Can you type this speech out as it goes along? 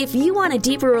If you want a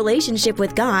deeper relationship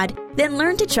with God, then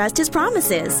learn to trust His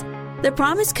promises. The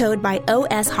Promise Code by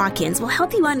O.S. Hawkins will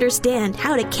help you understand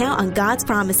how to count on God's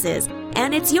promises,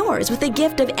 and it's yours with a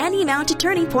gift of any amount to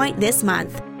Turning Point this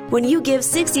month. When you give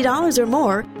 $60 or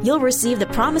more, you'll receive the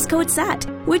Promise Code set,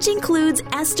 which includes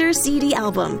Esther's CD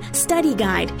album, study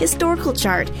guide, historical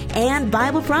chart, and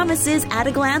Bible Promises at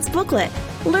a Glance booklet.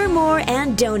 Learn more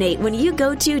and donate when you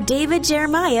go to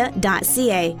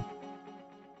davidjeremiah.ca.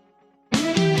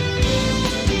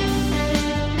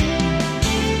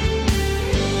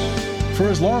 For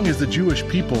as long as the Jewish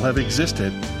people have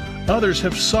existed, others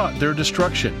have sought their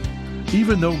destruction,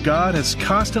 even though God has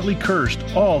constantly cursed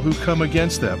all who come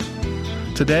against them.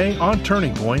 Today on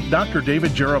Turning Point, Dr.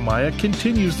 David Jeremiah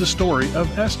continues the story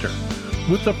of Esther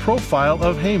with the profile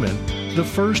of Haman, the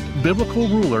first biblical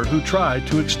ruler who tried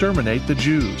to exterminate the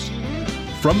Jews.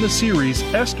 From the series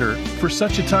Esther, for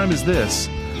Such a Time as This,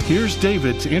 here's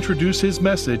David to introduce his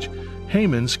message,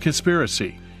 Haman's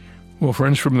Conspiracy. Well,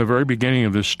 friends, from the very beginning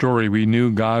of this story, we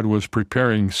knew God was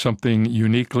preparing something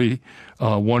uniquely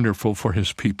wonderful for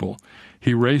His people.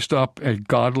 He raised up a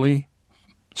godly,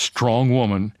 strong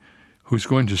woman who's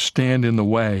going to stand in the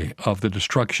way of the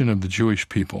destruction of the Jewish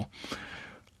people.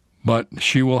 But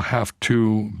she will have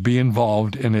to be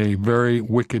involved in a very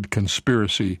wicked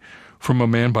conspiracy from a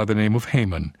man by the name of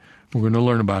Haman. We're going to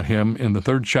learn about him in the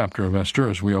 3rd chapter of Esther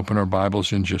as we open our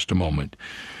Bibles in just a moment.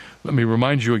 Let me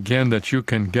remind you again that you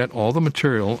can get all the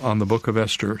material on the book of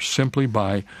Esther simply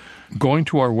by going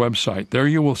to our website. There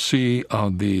you will see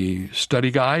the study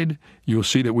guide. You'll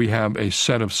see that we have a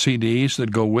set of CDs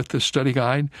that go with the study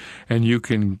guide, and you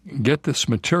can get this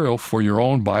material for your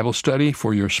own Bible study,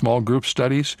 for your small group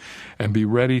studies, and be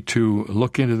ready to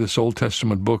look into this Old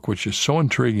Testament book, which is so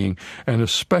intriguing and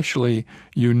especially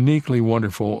uniquely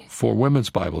wonderful for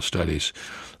women's Bible studies.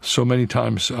 So many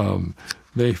times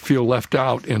they feel left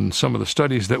out in some of the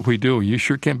studies that we do. You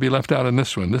sure can't be left out in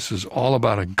this one. This is all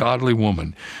about a godly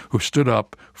woman who stood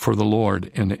up for the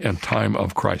Lord in a time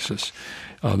of crisis.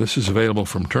 This is available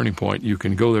from Turning Point. You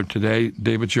can go there today,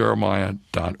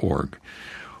 davidjeremiah.org.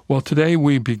 Well, today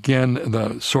we begin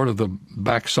the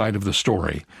backside of the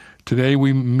story. Today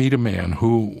we meet a man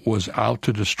who was out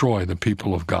to destroy the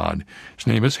people of God. His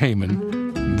name is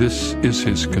Haman. This is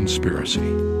his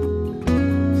conspiracy.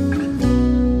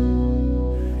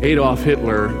 Adolf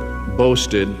Hitler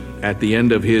boasted at the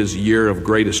end of his year of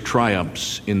greatest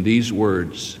triumphs in these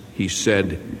words. He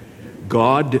said,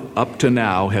 "God up to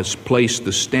now has placed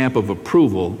the stamp of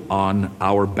approval on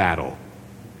our battle.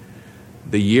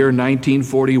 The year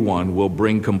 1941 will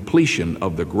bring completion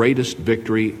of the greatest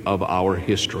victory of our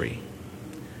history."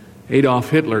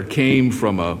 Adolf Hitler came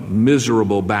from a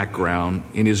miserable background.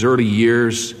 In his early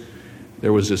years,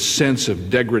 there was a sense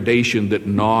of degradation that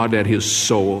gnawed at his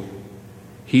soul.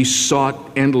 He sought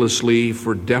endlessly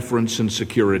for deference and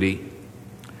security.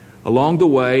 Along the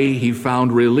way, he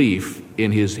found relief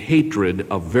in his hatred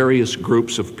of various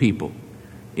groups of people,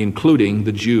 including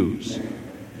the Jews.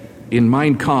 In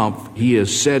Mein Kampf, he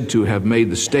is said to have made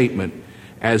the statement,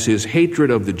 as his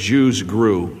hatred of the Jews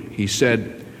grew, he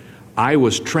said, "I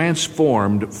was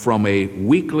transformed from a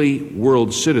weakly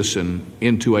world citizen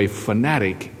into a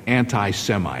fanatic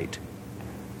anti-Semite."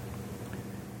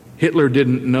 Hitler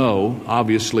didn't know,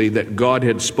 obviously, that God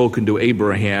had spoken to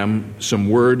Abraham some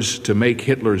words to make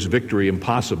Hitler's victory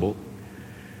impossible.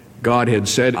 God had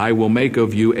said, "I will make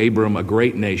of you, Abram, a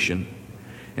great nation,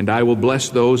 and I will bless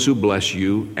those who bless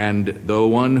you, and the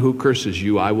one who curses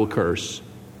you I will curse."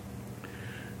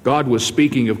 God was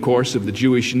speaking, of course, of the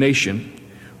Jewish nation,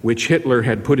 which Hitler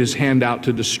had put his hand out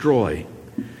to destroy.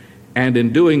 And in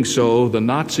doing so, the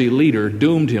Nazi leader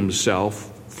doomed himself,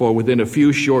 for within a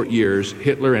few short years,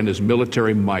 Hitler and his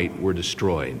military might were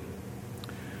destroyed.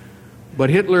 But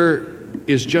Hitler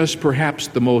is just perhaps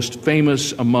the most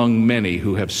famous among many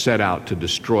who have set out to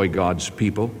destroy God's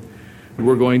people.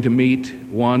 We're going to meet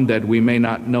one that we may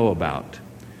not know about.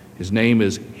 His name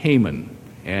is Haman,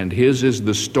 and his is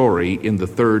the story in the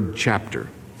 3rd chapter.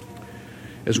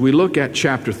 As we look at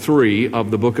chapter 3 of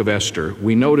the book of Esther,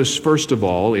 we notice, first of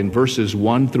all, in verses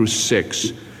 1 through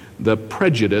 6, the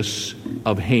prejudice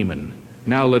of Haman.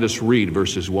 Now let us read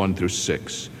verses 1 through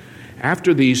 6.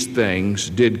 "After these things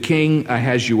did King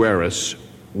Ahasuerus,"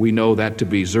 we know that to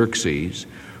be Xerxes,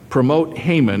 "promote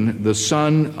Haman, the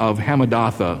son of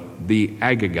Hammedatha, the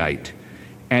Agagite,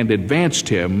 and advanced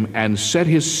him and set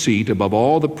his seat above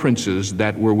all the princes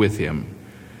that were with him.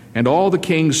 And all the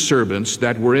king's servants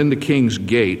that were in the king's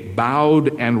gate bowed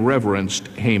and reverenced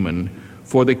Haman,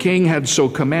 for the king had so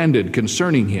commanded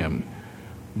concerning him.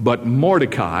 But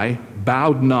Mordecai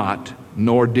bowed not,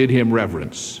 nor did him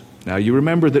reverence." Now you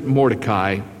remember that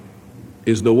Mordecai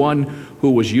is the one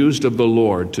who was used of the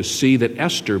Lord to see that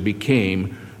Esther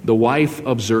became the wife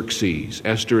of Xerxes.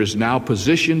 Esther is now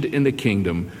positioned in the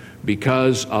kingdom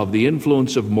because of the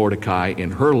influence of Mordecai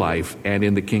in her life and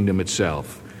in the kingdom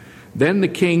itself. Then the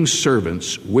king's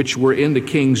servants, which were in the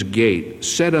king's gate,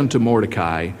 said unto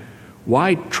Mordecai,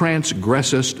 Why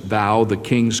transgressest thou the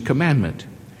king's commandment?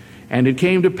 And it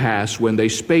came to pass, when they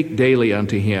spake daily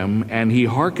unto him, and he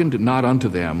hearkened not unto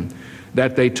them,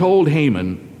 that they told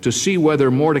Haman to see whether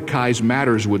Mordecai's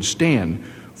matters would stand,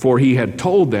 for he had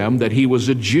told them that he was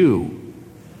a Jew.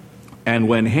 And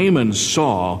when Haman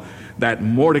saw that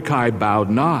Mordecai bowed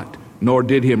not, nor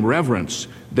did him reverence,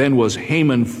 then was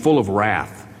Haman full of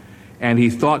wrath. And he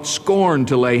thought scorn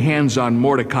to lay hands on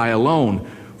Mordecai alone,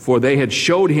 for they had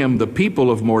showed him the people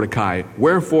of Mordecai.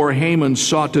 Wherefore Haman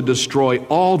sought to destroy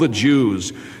all the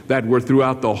Jews that were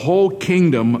throughout the whole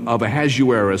kingdom of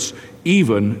Ahasuerus,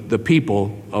 even the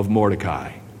people of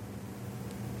Mordecai.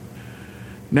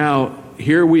 Now,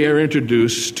 here we are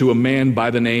introduced to a man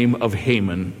by the name of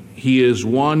Haman. He is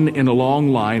one in a long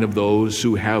line of those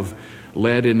who have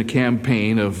led in a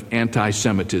campaign of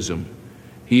anti-Semitism.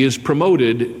 He is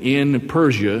promoted in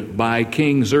Persia by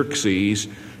King Xerxes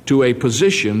to a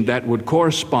position that would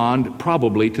correspond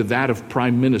probably to that of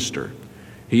prime minister.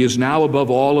 He is now above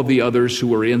all of the others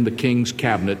who are in the king's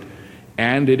cabinet,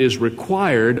 and it is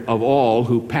required of all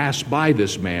who pass by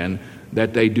this man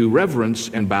that they do reverence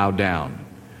and bow down.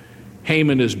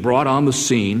 Haman is brought on the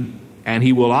scene, and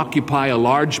he will occupy a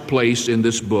large place in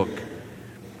this book.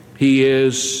 He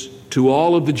is, to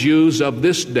all of the Jews of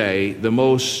this day, the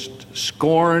most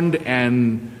scorned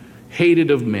and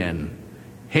hated of men.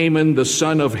 Haman, the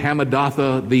son of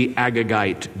Hammedatha the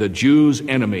Agagite, the Jews'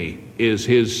 enemy, is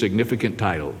his significant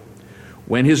title.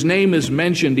 When his name is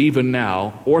mentioned even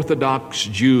now, Orthodox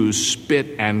Jews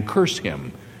spit and curse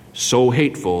him. So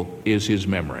hateful is his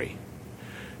memory.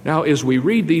 Now, as we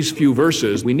read these few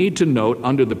verses, we need to note,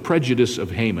 under the prejudice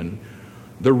of Haman,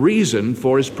 the reason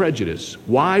for his prejudice.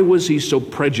 Why was he so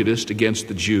prejudiced against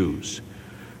the Jews?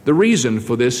 The reason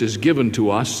for this is given to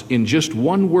us in just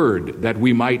one word that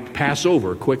we might pass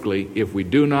over quickly if we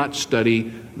do not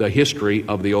study the history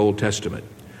of the Old Testament.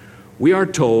 We are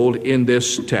told in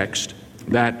this text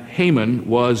that Haman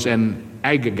was an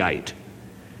Agagite.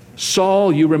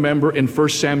 Saul, you remember in 1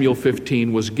 Samuel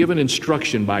 15, was given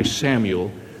instruction by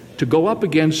Samuel to go up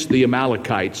against the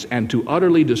Amalekites and to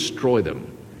utterly destroy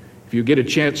them. If you get a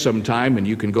chance sometime, and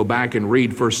you can go back and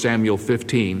read 1 Samuel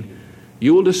 15,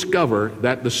 you will discover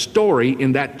that the story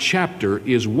in that chapter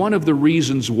is one of the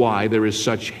reasons why there is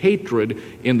such hatred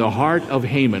in the heart of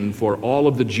Haman for all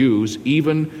of the Jews,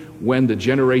 even when the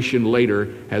generation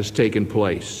later has taken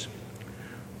place.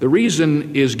 The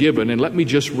reason is given, and let me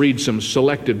just read some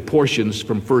selected portions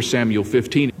from 1 Samuel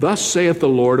 15. Thus saith the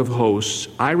Lord of hosts,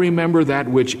 I remember that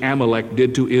which Amalek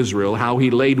did to Israel, how he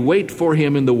laid wait for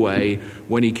him in the way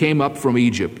when he came up from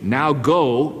Egypt. Now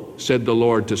go, said the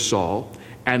Lord to Saul,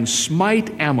 and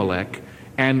smite Amalek,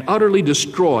 and utterly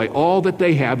destroy all that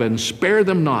they have, and spare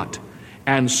them not.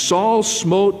 And Saul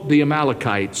smote the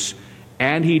Amalekites,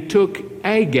 and he took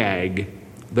Agag,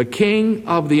 the king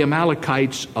of the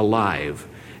Amalekites, alive,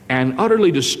 and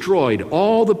utterly destroyed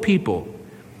all the people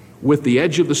with the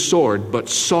edge of the sword. But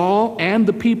Saul and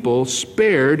the people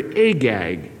spared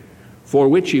Agag, for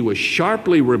which he was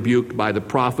sharply rebuked by the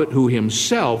prophet, who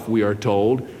himself, we are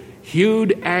told,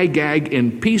 hewed Agag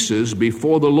in pieces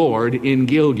before the Lord in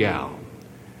Gilgal.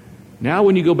 Now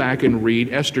when you go back and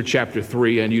read Esther chapter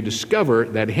 3 and you discover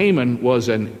that Haman was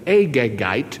an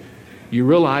Agagite, you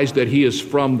realize that he is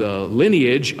from the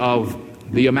lineage of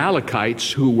the Amalekites,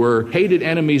 who were hated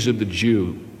enemies of the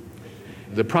Jew.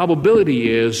 The probability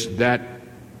is that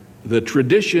the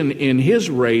tradition in his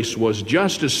race was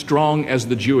just as strong as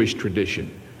the Jewish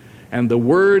tradition. And the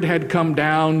word had come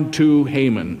down to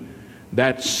Haman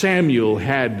that Samuel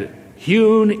had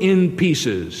hewn in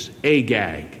pieces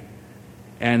Agag.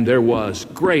 And there was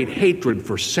great hatred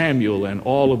for Samuel and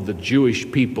all of the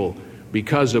Jewish people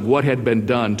because of what had been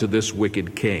done to this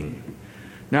wicked king.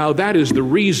 Now, that is the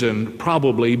reason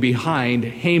probably behind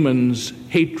Haman's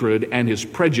hatred and his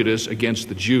prejudice against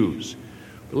the Jews.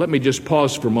 But let me just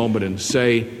pause for a moment and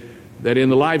say that in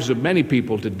the lives of many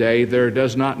people today, there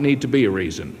does not need to be a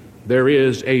reason. There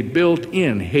is a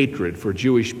built-in hatred for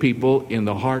Jewish people in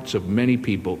the hearts of many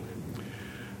people.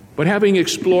 But having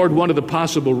explored one of the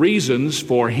possible reasons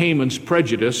for Haman's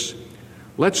prejudice,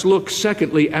 let's look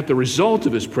secondly at the result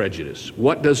of his prejudice.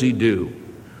 What does he do?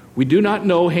 We do not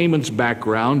know Haman's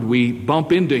background. We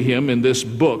bump into him in this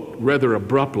book rather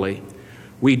abruptly.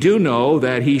 We do know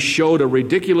that he showed a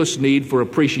ridiculous need for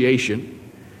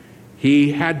appreciation.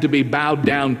 He had to be bowed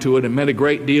down to it. It meant a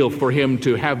great deal for him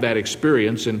to have that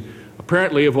experience. And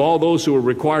apparently, of all those who were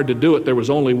required to do it, there was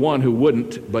only one who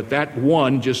wouldn't, but that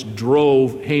one just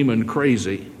drove Haman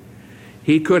crazy.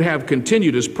 He could have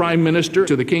continued as prime minister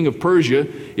to the king of Persia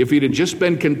if he'd have just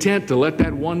been content to let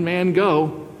that one man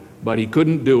go, but he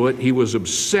couldn't do it. He was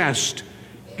obsessed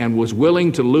and was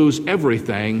willing to lose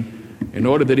everything in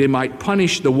order that he might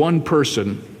punish the one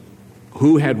person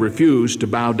who had refused to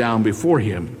bow down before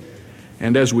him.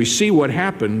 And as we see what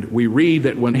happened, we read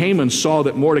that when Haman saw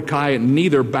that Mordecai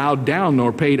neither bowed down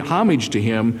nor paid homage to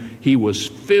him, he was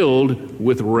filled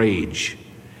with rage.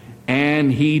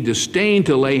 And he disdained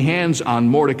to lay hands on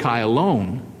Mordecai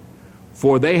alone,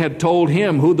 for they had told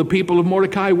him who the people of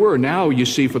Mordecai were. Now, you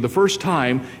see, for the first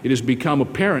time, it has become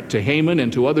apparent to Haman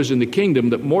and to others in the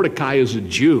kingdom that Mordecai is a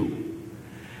Jew.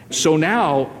 So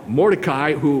now,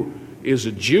 Mordecai, who is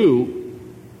a Jew,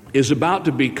 is about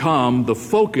to become the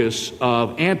focus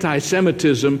of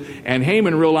anti-Semitism, and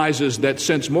Haman realizes that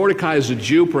since Mordecai is a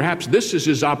Jew, perhaps this is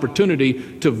his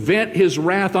opportunity to vent his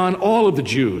wrath on all of the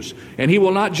Jews. And he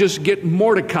will not just get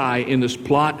Mordecai in this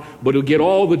plot, but he'll get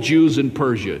all the Jews in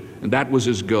Persia. And that was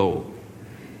his goal.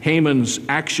 Haman's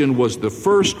action was the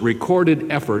first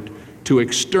recorded effort to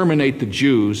exterminate the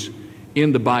Jews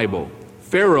in the Bible.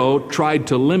 Pharaoh tried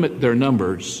to limit their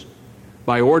numbers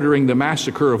by ordering the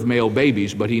massacre of male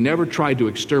babies, but he never tried to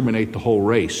exterminate the whole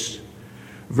race.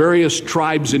 Various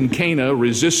tribes in Canaan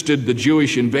resisted the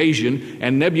Jewish invasion,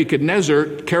 and Nebuchadnezzar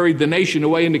carried the nation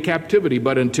away into captivity.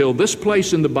 But until this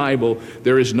place in the Bible,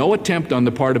 there is no attempt on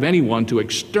the part of anyone to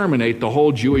exterminate the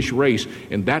whole Jewish race,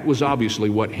 and that was obviously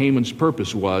what Haman's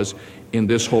purpose was in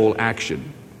this whole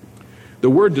action. The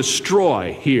word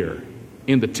destroy here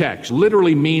in the text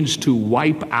literally means to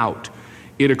wipe out.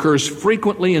 It occurs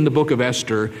frequently in the book of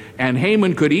Esther, and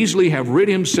Haman could easily have rid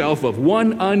himself of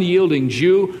one unyielding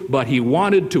Jew, but he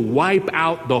wanted to wipe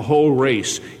out the whole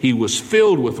race. He was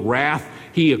filled with wrath.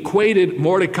 He equated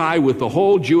Mordecai with the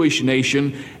whole Jewish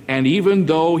nation, and even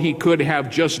though he could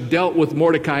have just dealt with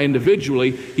Mordecai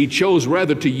individually, he chose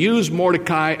rather to use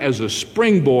Mordecai as a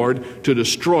springboard to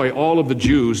destroy all of the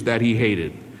Jews that he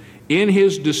hated. In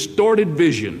his distorted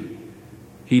vision,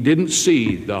 he didn't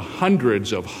see the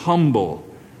hundreds of humble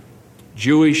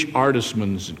Jewish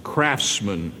artisans and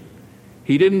craftsmen.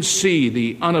 He didn't see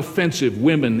the unoffensive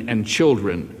women and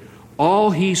children.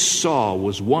 All he saw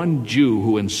was one Jew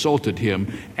who insulted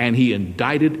him, and he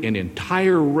indicted an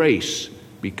entire race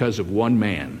because of one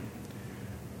man.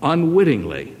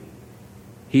 Unwittingly,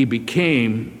 he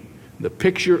became the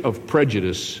picture of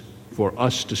prejudice for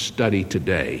us to study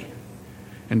today.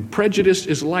 And prejudice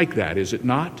is like that, is it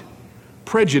not?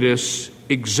 Prejudice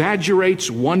exaggerates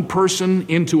one person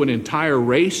into an entire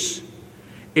race.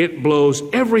 It blows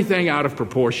everything out of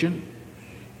proportion.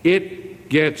 It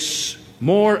gets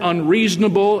more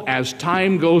unreasonable as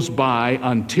time goes by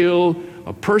until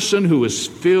a person who is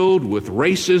filled with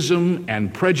racism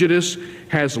and prejudice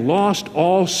has lost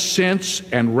all sense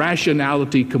and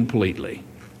rationality completely.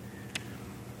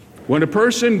 When a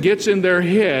person gets in their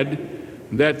head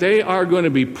that they are going to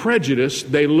be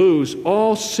prejudiced, they lose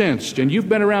all sense. And you've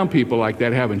been around people like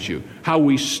that, haven't you? How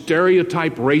we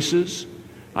stereotype races.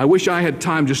 I wish I had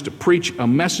time just to preach a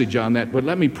message on that, but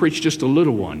let me preach just a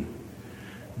little one.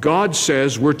 God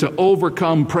says we're to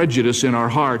overcome prejudice in our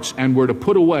hearts, and we're to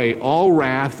put away all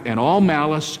wrath and all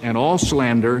malice and all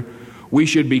slander. We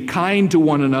should be kind to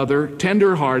one another,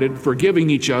 tender-hearted, forgiving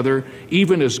each other,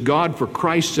 even as God for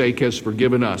Christ's sake has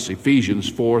forgiven us.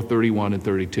 Ephesians 4:31 and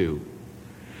 32.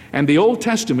 And the Old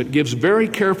Testament gives very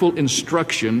careful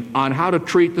instruction on how to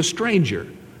treat the stranger,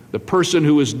 the person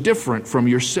who is different from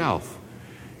yourself.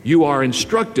 You are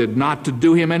instructed not to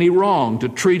do him any wrong, to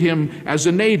treat him as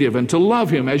a native, and to love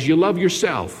him as you love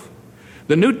yourself.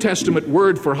 The New Testament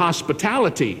word for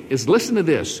hospitality is, listen to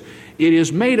this, it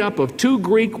is made up of two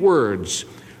Greek words,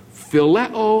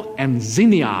 phileo and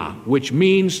xenia, which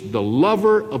means the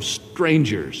lover of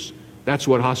strangers. That's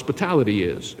what hospitality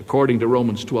is, according to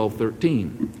Romans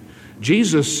 12:13.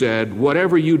 Jesus said,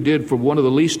 whatever you did for one of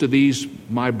the least of these,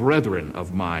 my brethren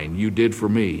of mine, you did for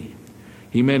me.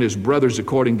 He meant his brothers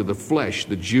according to the flesh,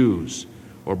 the Jews,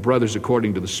 or brothers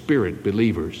according to the Spirit,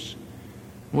 believers.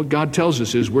 What God tells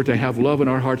us is we're to have love in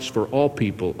our hearts for all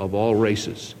people of all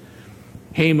races.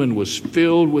 Haman was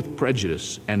filled with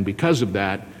prejudice, and because of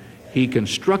that, he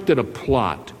constructed a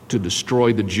plot to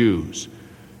destroy the Jews.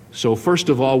 So first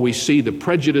of all, we see the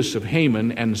prejudice of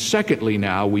Haman, and secondly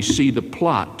now, we see the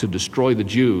plot to destroy the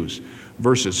Jews,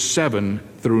 verses 7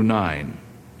 through 9.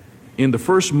 In the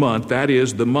first month, that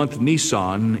is the month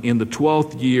Nisan, in the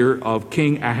 12th year of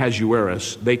King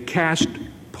Ahasuerus, they cast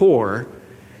Pur,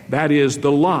 that is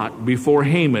the lot before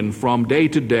Haman from day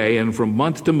to day and from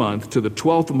month to month to the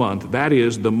 12th month, that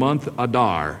is the month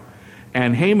Adar.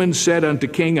 And Haman said unto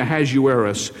King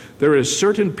Ahasuerus, there is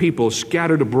certain people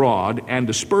scattered abroad and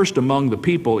dispersed among the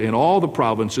people in all the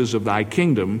provinces of thy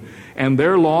kingdom, and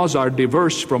their laws are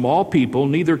diverse from all people,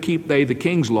 neither keep they the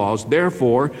king's laws.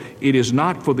 Therefore it is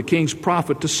not for the king's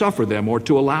profit to suffer them or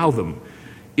to allow them.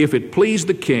 If it please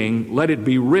the king, let it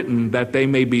be written that they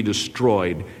may be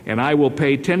destroyed. And I will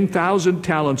pay 10,000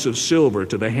 talents of silver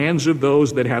to the hands of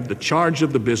those that have the charge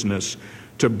of the business,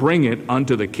 to bring it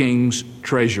unto the king's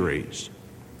treasuries.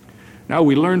 Now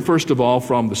we learn first of all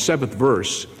from the 7th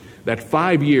verse that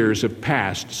 5 years have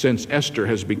passed since Esther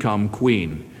has become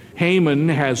queen. Haman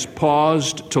has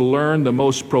paused to learn the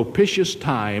most propitious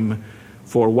time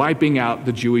for wiping out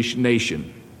the Jewish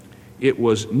nation. It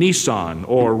was Nisan,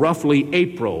 or roughly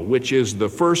April, which is the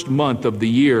first month of the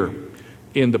year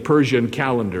in the Persian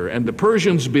calendar. And the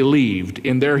Persians believed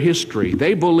in their history,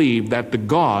 they believed that the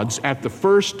gods at the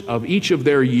first of each of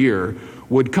their year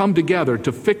would come together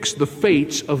to fix the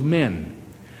fates of men.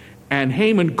 And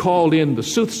Haman called in the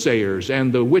soothsayers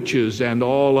and the witches and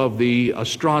all of the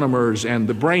astronomers and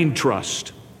the brain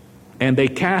trust. And they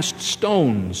cast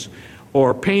stones,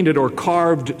 or painted or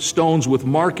carved stones with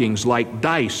markings like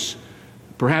dice.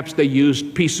 Perhaps they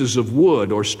used pieces of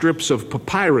wood or strips of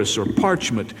papyrus or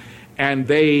parchment, and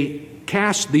they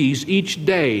cast these each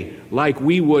day like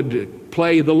we would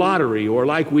play the lottery or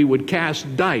like we would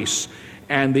cast dice.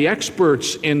 And the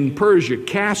experts in Persia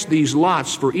cast these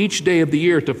lots for each day of the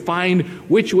year to find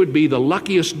which would be the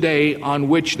luckiest day on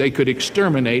which they could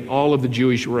exterminate all of the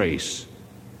Jewish race.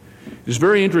 It's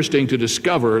very interesting to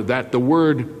discover that the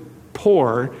word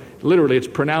poor, literally it's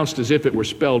pronounced as if it were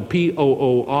spelled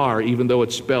P-O-O-R, even though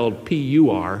it's spelled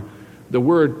P-U-R. The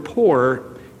word poor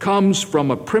comes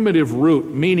from a primitive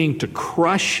root meaning to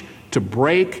crush, to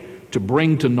break, to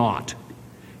bring to naught.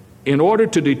 In order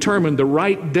to determine the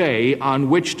right day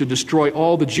on which to destroy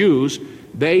all the Jews,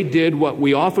 they did what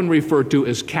we often refer to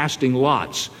as casting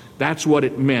lots. That's what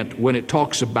it meant when it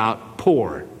talks about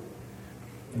poor.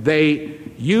 They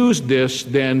used this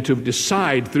then to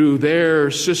decide through their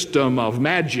system of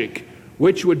magic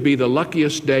which would be the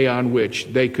luckiest day on which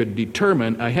they could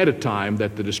determine ahead of time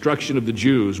that the destruction of the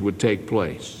Jews would take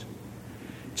place.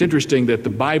 It's interesting that the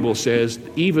Bible says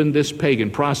even this pagan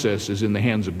process is in the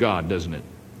hands of God, doesn't it?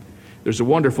 There's a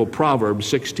wonderful Proverb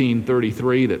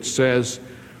 16:33 that says,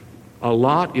 a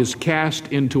lot is cast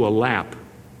into a lap,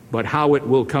 but how it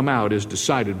will come out is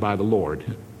decided by the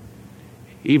Lord.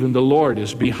 Even the Lord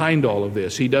is behind all of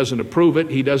this. He doesn't approve it,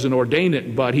 He doesn't ordain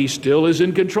it, but He still is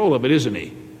in control of it, isn't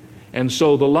He? And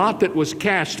so the lot that was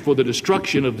cast for the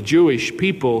destruction of the Jewish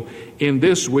people in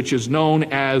this which is known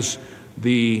as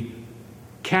the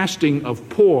casting of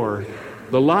poor,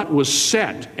 the lot was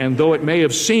set, and though it may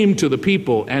have seemed to the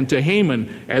people and to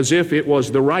Haman as if it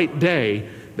was the right day,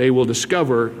 they will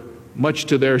discover, much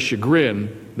to their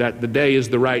chagrin, that the day is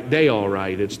the right day, all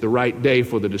right. It's the right day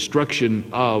for the destruction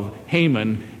of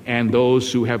Haman and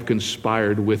those who have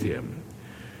conspired with him.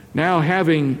 Now,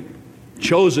 having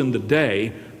chosen the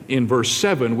day, in verse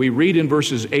 7, we read in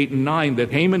verses 8 and 9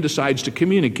 that Haman decides to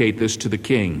communicate this to the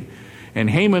king. And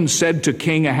Haman said to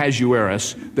King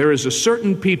Ahasuerus, there is a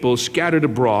certain people scattered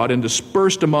abroad and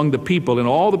dispersed among the people in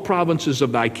all the provinces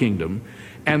of thy kingdom,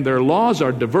 and their laws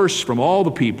are diverse from all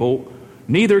the people,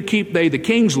 neither keep they the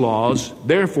king's laws,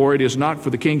 therefore it is not for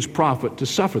the king's profit to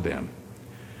suffer them.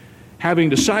 Having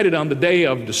decided on the day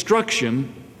of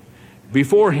destruction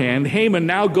beforehand, Haman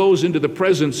now goes into the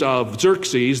presence of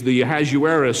Xerxes, the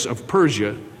Ahasuerus of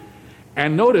Persia.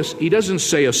 And notice, he doesn't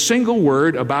say a single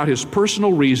word about his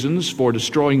personal reasons for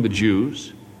destroying the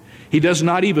Jews. He does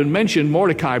not even mention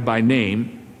Mordecai by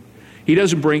name. He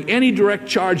doesn't bring any direct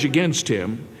charge against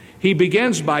him. He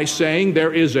begins by saying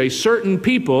there is a certain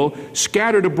people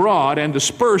scattered abroad and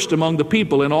dispersed among the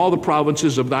people in all the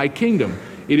provinces of thy kingdom.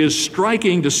 It is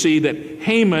striking to see that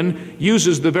Haman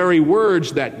uses the very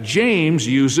words that James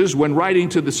uses when writing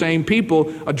to the same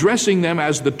people, addressing them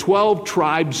as the 12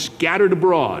 tribes scattered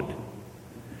abroad.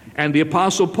 And the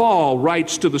Apostle Paul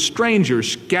writes to the strangers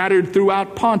scattered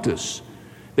throughout Pontus.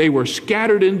 They were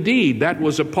scattered indeed. That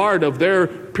was a part of their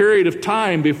period of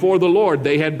time before the Lord.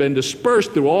 They had been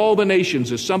dispersed through all the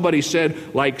nations, as somebody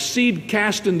said, like seed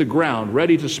cast in the ground,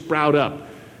 ready to sprout up,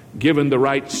 given the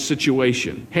right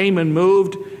situation. Haman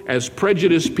moved, as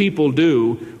prejudiced people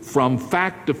do, from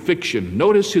fact to fiction.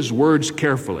 Notice his words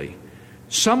carefully.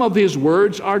 Some of his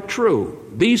words are true.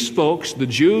 These folks, the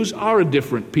Jews, are a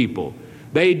different people.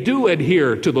 They do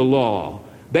adhere to the law.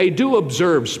 They do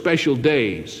observe special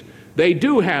days. They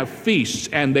do have feasts,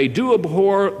 and they do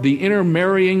abhor the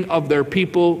intermarrying of their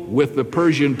people with the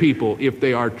Persian people if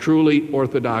they are truly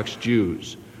Orthodox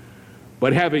Jews.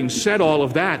 But having said all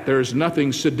of that, there's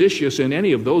nothing seditious in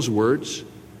any of those words.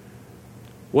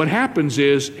 What happens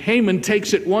is Haman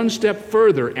takes it one step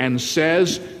further and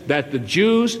says that the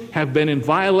Jews have been in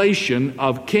violation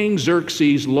of King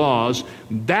Xerxes' laws.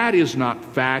 That is not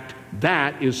fact,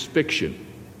 that is fiction.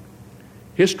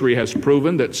 History has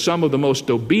proven that some of the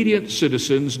most obedient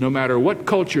citizens, no matter what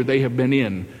culture they have been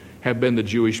in, have been the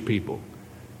Jewish people.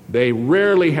 They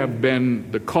rarely have been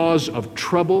the cause of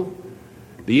trouble.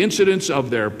 The incidents of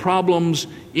their problems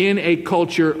in a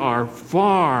culture are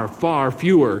far, far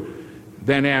fewer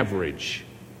than average.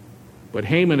 But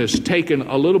Haman has taken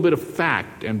a little bit of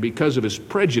fact, and because of his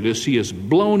prejudice, he has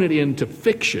blown it into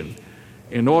fiction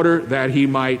in order that he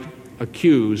might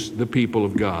accuse the people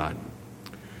of God.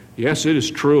 Yes, it is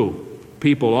true.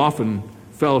 People often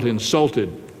felt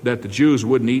insulted that the Jews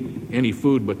wouldn't eat any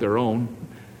food but their own.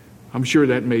 I'm sure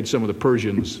that made some of the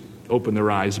Persians open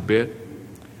their eyes a bit.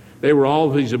 They were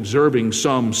always observing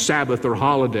some Sabbath or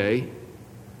holiday.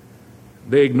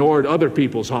 They ignored other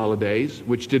people's holidays,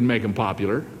 which didn't make them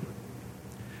popular.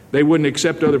 They wouldn't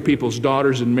accept other people's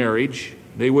daughters in marriage.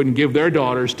 They wouldn't give their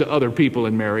daughters to other people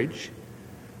in marriage.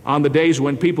 On the days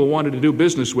when people wanted to do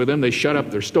business with them, they shut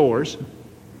up their stores.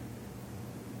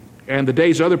 And the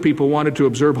days other people wanted to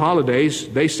observe holidays,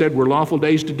 they said were lawful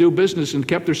days to do business and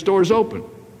kept their stores open.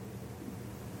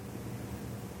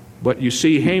 But you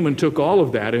see, Haman took all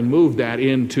of that and moved that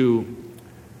into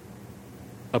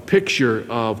a picture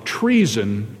of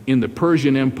treason in the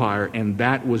Persian Empire, and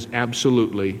that was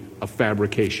absolutely a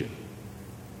fabrication.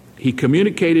 He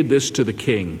communicated this to the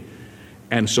king.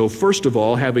 And so, first of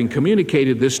all, having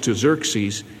communicated this to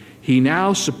Xerxes, he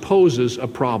now supposes a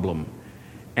problem.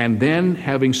 And then,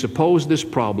 having supposed this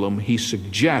problem, he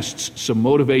suggests some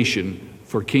motivation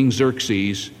for King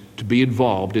Xerxes to be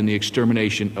involved in the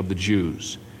extermination of the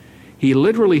Jews. He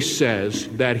literally says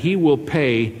that he will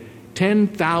pay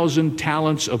 10,000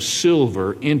 talents of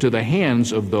silver into the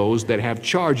hands of those that have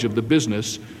charge of the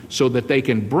business so that they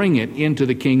can bring it into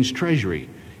the king's treasury.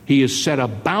 He has set a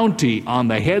bounty on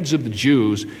the heads of the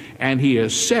Jews, and he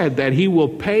has said that he will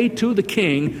pay to the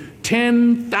king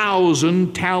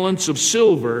 10,000 talents of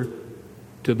silver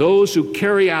to those who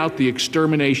carry out the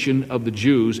extermination of the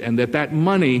Jews, and that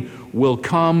money will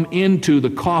come into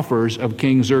the coffers of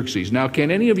King Xerxes. Now,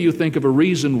 can any of you think of a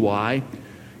reason why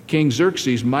King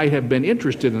Xerxes might have been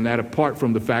interested in that, apart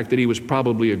from the fact that he was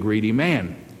probably a greedy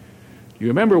man? You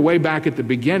remember way back at the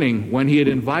beginning when he had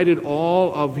invited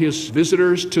all of his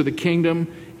visitors to the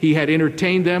kingdom, he had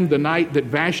entertained them the night that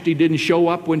Vashti didn't show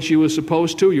up when she was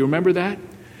supposed to. You remember that?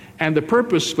 And the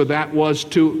purpose for that was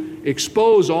to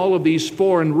expose all of these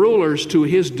foreign rulers to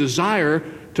his desire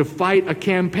to fight a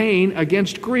campaign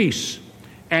against Greece.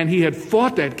 And he had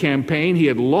fought that campaign, he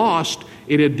had lost,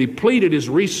 it had depleted his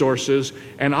resources,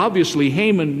 and obviously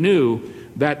Haman knew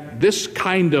that this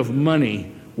kind of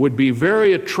money would be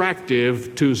very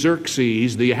attractive to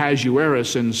Xerxes, the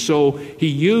Ahasuerus, and so he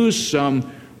used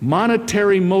some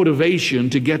monetary motivation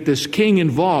to get this king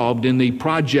involved in the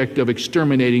project of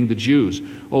exterminating the Jews.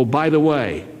 Oh, by the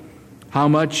way, how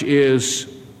much is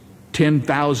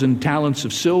 10,000 talents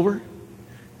of silver?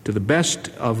 To the best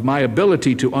of my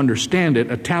ability to understand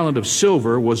it, a talent of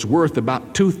silver was worth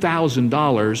about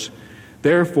 $2,000.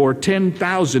 Therefore,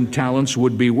 10,000 talents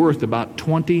would be worth about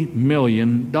 $20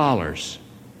 million. $20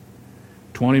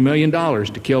 million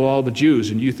to kill all the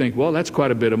Jews. And you think, well, that's quite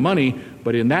a bit of money,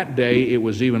 but in that day it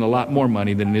was even a lot more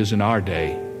money than it is in our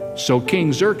day. So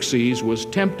King Xerxes was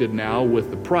tempted now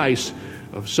with the price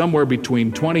of somewhere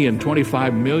between $20 and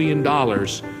 $25 million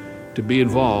to be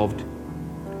involved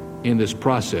in this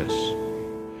process.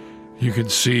 You could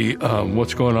see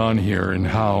what's going on here and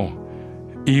how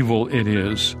evil it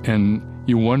is, and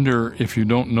you wonder, if you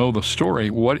don't know the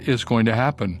story, what is going to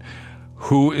happen?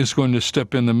 Who is going to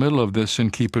step in the middle of this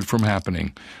and keep it from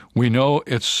happening? We know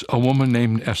it's a woman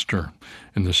named Esther,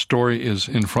 and the story is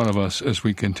in front of us as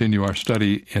we continue our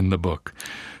study in the book.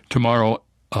 Tomorrow,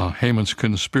 Haman's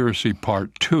Conspiracy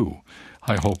Part 2.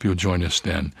 I hope you'll join us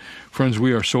then. Friends,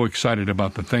 we are so excited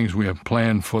about the things we have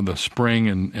planned for the spring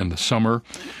and the summer.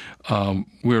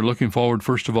 We're looking forward,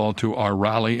 first of all, to our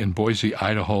rally in Boise,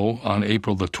 Idaho on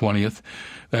April the 20th.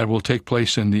 That will take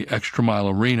place in the Extra Mile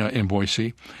Arena in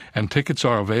Boise, and tickets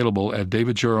are available at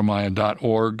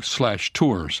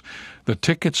davidjeremiah.org/tours. The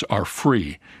tickets are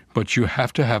free. but you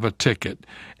have to have a ticket.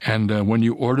 And when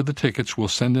you order the tickets, we'll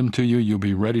send them to you. You'll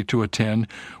be ready to attend.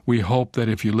 We hope that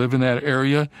if you live in that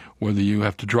area, whether you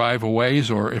have to drive a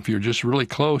ways or if you're just really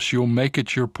close, you'll make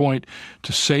it your point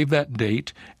to save that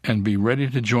date and be ready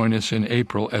to join us in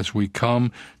April as we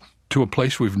come to a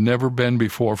place we've never been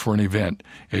before for an event,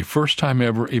 a first-time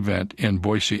ever event in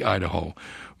Boise, Idaho.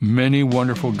 Many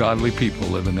wonderful, godly people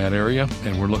live in that area,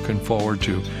 and we're looking forward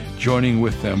to joining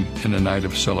with them in a night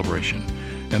of celebration.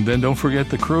 And then don't forget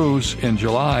the cruise in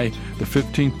July, the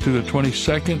 15th to the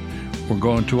 22nd. We're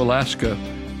going to Alaska.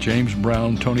 James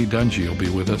Brown, Tony Dungy will be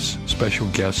with us, special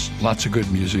guests, lots of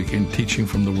good music, and teaching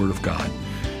from the Word of God.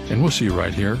 And we'll see you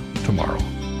right here tomorrow.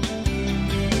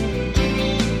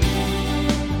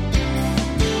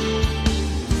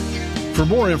 For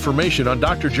more information on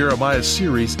Dr. Jeremiah's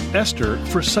series, Esther,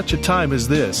 For Such a Time as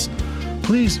This,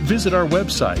 please visit our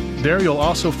website. There you'll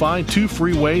also find 2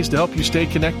 free ways to help you stay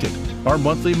connected: our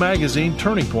monthly magazine,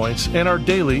 Turning Points, and our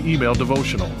daily email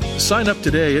devotional. Sign up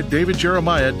today at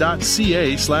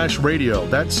davidjeremiah.ca/radio.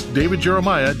 That's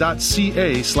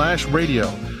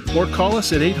davidjeremiah.ca/radio. Or call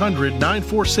us at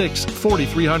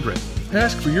 800-946-4300.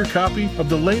 Ask for your copy of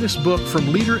the latest book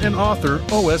from leader and author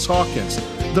O.S. Hawkins,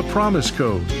 The Promise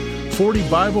Code. 40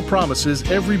 Bible promises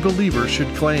every believer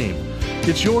should claim.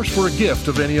 It's yours for a gift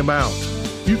of any amount.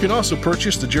 You can also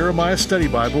purchase the Jeremiah Study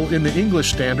Bible in the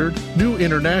English Standard, New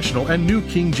International, and New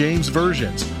King James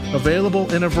versions,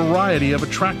 available in a variety of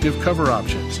attractive cover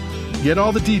options. Get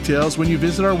all the details when you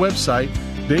visit our website,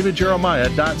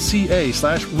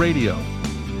 davidjeremiah.ca/radio.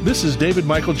 This is David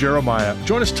Michael Jeremiah.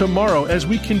 Join us tomorrow as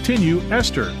we continue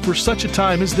Esther, For Such a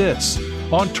Time as This,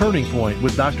 on Turning Point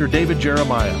with Dr. David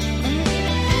Jeremiah.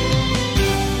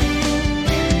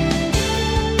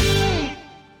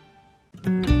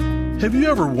 Have you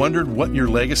ever wondered what your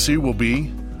legacy will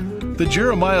be? The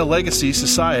Jeremiah Legacy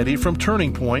Society from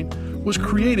Turning Point was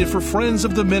created for friends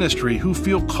of the ministry who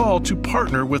feel called to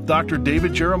partner with Dr.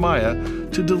 David Jeremiah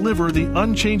to deliver the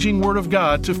unchanging Word of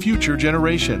God to future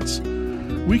generations.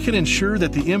 We can ensure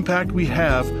that the impact we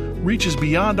have reaches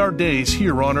beyond our days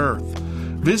here on earth.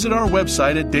 Visit our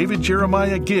website at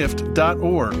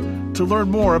davidjeremiahgift.org to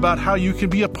learn more about how you can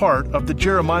be a part of the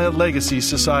Jeremiah Legacy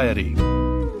Society.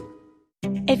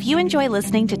 If you enjoy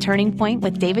listening to Turning Point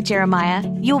with David Jeremiah,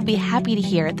 you will be happy to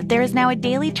hear that there is now a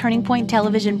daily Turning Point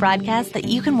television broadcast that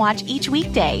you can watch each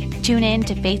weekday. Tune in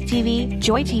to Faith TV,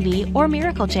 Joy TV, or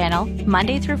Miracle Channel,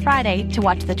 Monday through Friday, to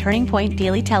watch the Turning Point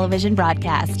daily television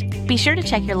broadcast. Be sure to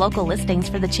check your local listings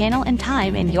for the channel and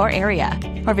time in your area,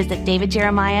 or visit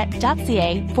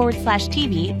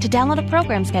davidjeremiah.ca/TV to download a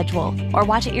program schedule or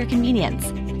watch at your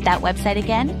convenience. That website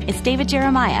again is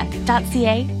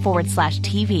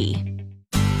davidjeremiah.ca/TV.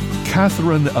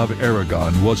 Catherine of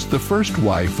Aragon was the first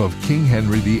wife of King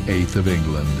Henry VIII of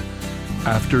England.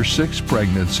 After 6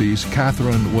 pregnancies,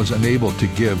 Catherine was unable to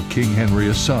give King Henry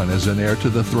a son as an heir to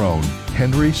the throne.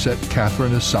 Henry set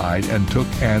Catherine aside and took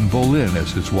Anne Boleyn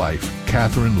as his wife.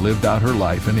 Catherine lived out her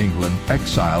life in England,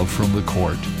 exiled from the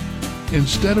court.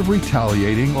 Instead of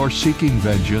retaliating or seeking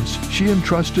vengeance, she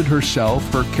entrusted herself,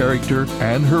 her character,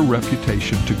 and her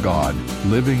reputation to God,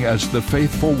 living as the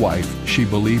faithful wife she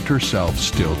believed herself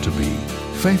still to be.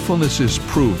 Faithfulness is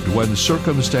proved when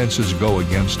circumstances go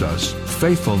against us.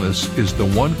 Faithfulness is the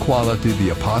one quality the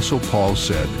Apostle Paul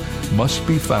said must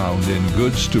be found in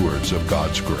good stewards of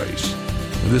God's grace.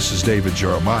 This is David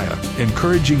Jeremiah,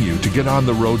 encouraging you to get on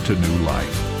the road to new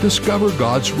life. Discover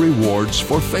God's rewards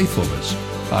for faithfulness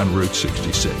on Route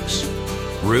 66.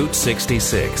 Route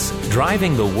 66,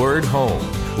 driving the word home.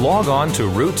 Log on to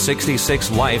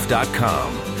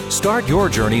Route66Life.com. Start your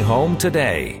journey home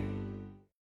today.